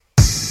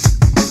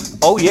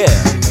Oh yeah,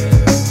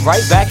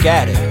 right back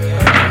at it.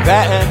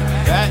 Batting.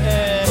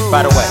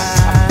 By the way,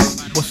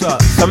 what's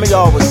up? Some of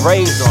y'all was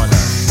raised on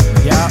us.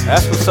 Yeah.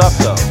 That's what's up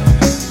though.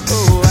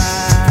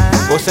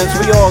 Well, since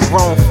we all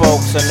grown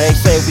folks and they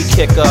say we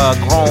kick a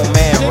grown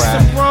man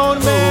rap,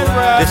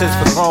 this is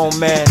for grown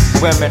men,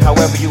 women,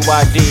 however you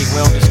ID, we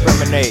don't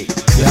discriminate.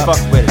 Just fuck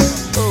with it.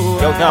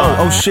 Yo, Don.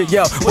 Oh shit,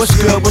 yo, what's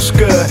good, what's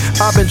good?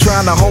 I've been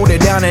trying to hold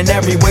it down in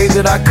every way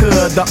that I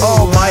could. The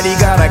Almighty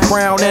got a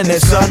crown and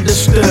it's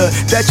understood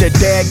that your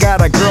dad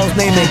got a girl's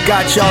name and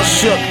got y'all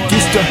shook.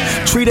 Used to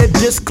treat a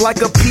disc like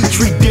a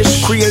petri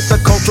dish. Create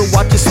the culture,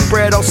 watch it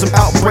spread on some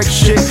outbreak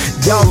shit.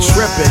 Y'all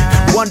tripping,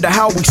 wonder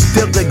how we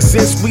still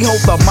exist. We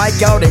hold the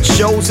mic out at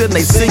shows and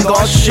they sing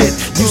our shit.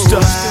 Used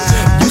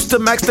to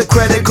max the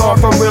credit card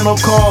for rental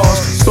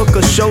cars. Book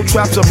a show,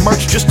 trap some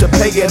merch just to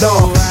pay it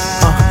off.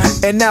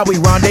 And now we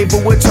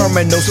rendezvous with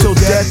terminals till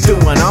death do.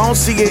 And I don't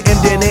see it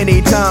ending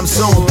anytime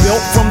soon.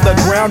 Built from the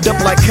ground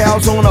up like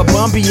cows on a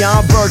bun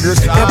beyond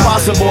burgers.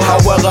 Impossible how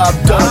well I've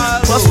done.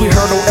 Plus we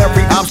hurdle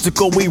every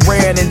obstacle we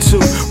ran into.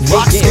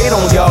 Rock skate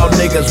on y'all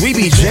niggas, we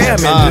be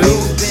jamming, dude.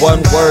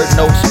 One word,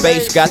 no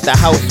space, got the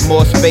house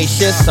more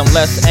spacious. I'm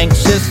less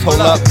anxious,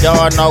 hold up,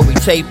 darn, are we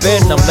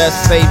taping? I'm less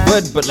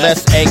favored, but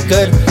less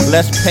anchored.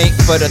 Less paint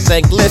for the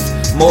thankless,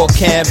 more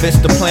canvas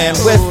to plan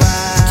with.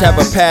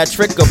 Tara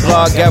Patrick, a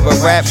blog ever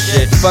rap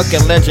shit.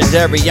 Fucking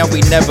legendary, and we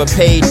never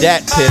paid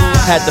that pip.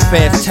 Had the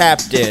fans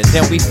tapped in,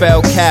 then we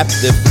fell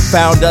captive.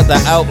 Found other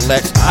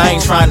outlets, I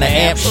ain't trying to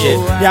amp shit.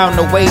 Down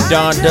the way,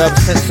 Don Dub,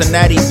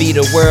 Cincinnati be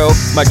the world.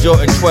 My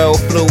Jordan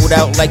 12 flew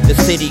out like the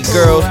city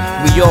girls.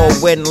 We all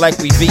win like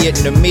we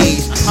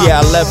Vietnamese.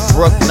 Yeah, I left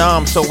Brook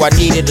Nam, so I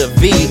needed a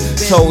V.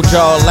 Told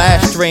y'all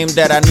last stream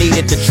that I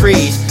needed the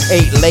trees.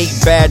 8 late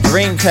bad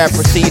dreams have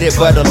proceeded,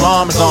 but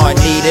alarms aren't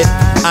needed.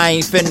 I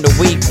ain't finna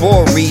weep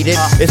or read it.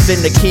 It's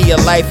in the key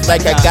of life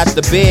like I got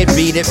the bed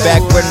beat it.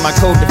 Back when my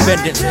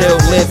co-defendant still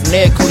lived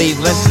near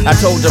Cleveland, I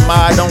told him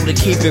I'd only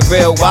keep it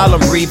real while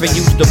I'm breathing.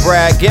 Used to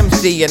brag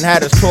MC and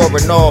had us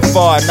touring all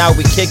far. Now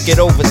we kick it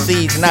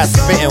overseas, not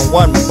spitting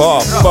one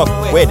bar.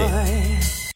 Fuck with it.